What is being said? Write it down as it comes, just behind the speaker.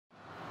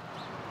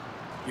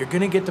You're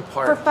gonna get the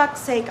part. For fuck's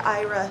sake,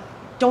 Ira.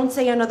 Don't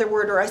say another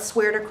word or I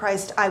swear to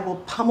Christ I will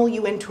pummel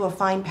you into a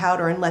fine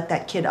powder and let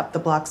that kid up the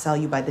block sell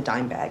you by the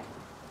dime bag.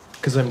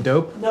 'Cause I'm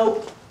dope?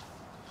 Nope.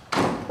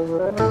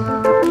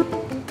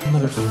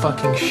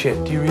 Motherfucking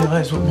shit. Do you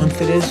realize what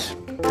month it is?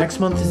 Next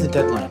month is the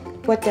deadline.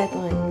 What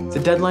deadline? The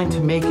deadline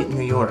to make it in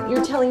New York.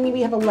 You're telling me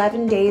we have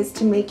 11 days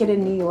to make it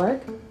in New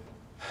York?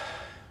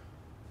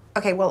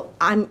 Okay, well,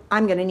 I'm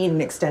gonna need an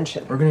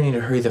extension. We're gonna need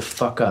to hurry the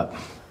fuck up.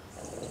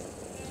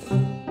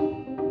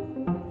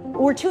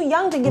 We're too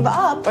young to give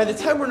up. By the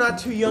time we're not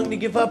too young to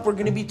give up, we're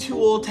gonna be too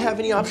old to have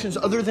any options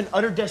other than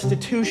utter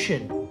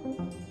destitution.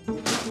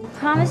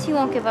 Promise you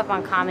won't give up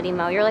on comedy,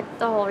 Mo. You're like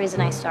the whole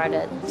reason I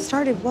started.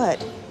 Started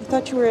what? I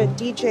thought you were a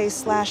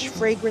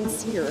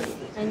DJ/fragranceer.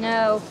 I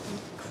know.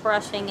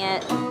 Crushing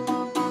it.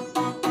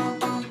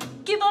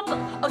 Give up,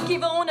 or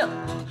give on up.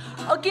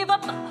 Or give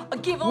up, or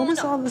give on What was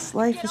all this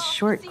life is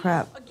short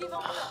crap?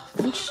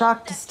 I'm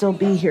shocked to still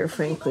be here,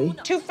 frankly.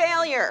 To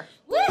failure.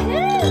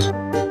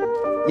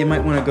 Woohoo! You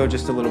might want to go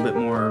just a little bit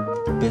more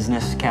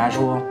business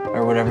casual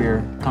or whatever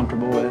you're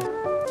comfortable with.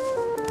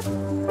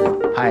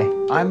 Hi,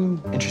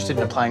 I'm interested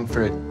in applying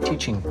for a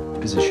teaching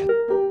position.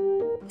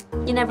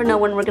 You never know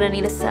when we're gonna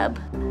need a sub.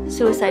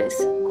 Suicide is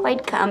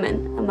quite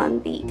common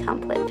among the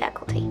comp lit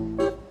faculty.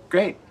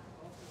 Great.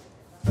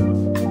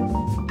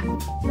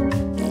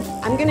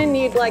 I'm gonna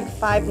need like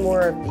 5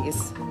 more of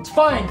these. It's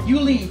fine, you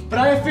leave, but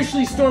I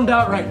officially stormed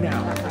out right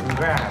now.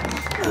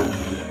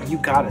 Congrats. You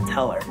gotta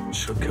tell her.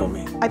 She'll kill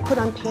me. I put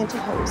on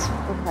pantyhose,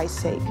 for Christ's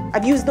sake.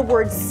 I've used the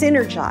word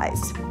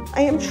synergize.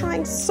 I am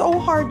trying so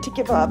hard to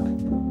give up.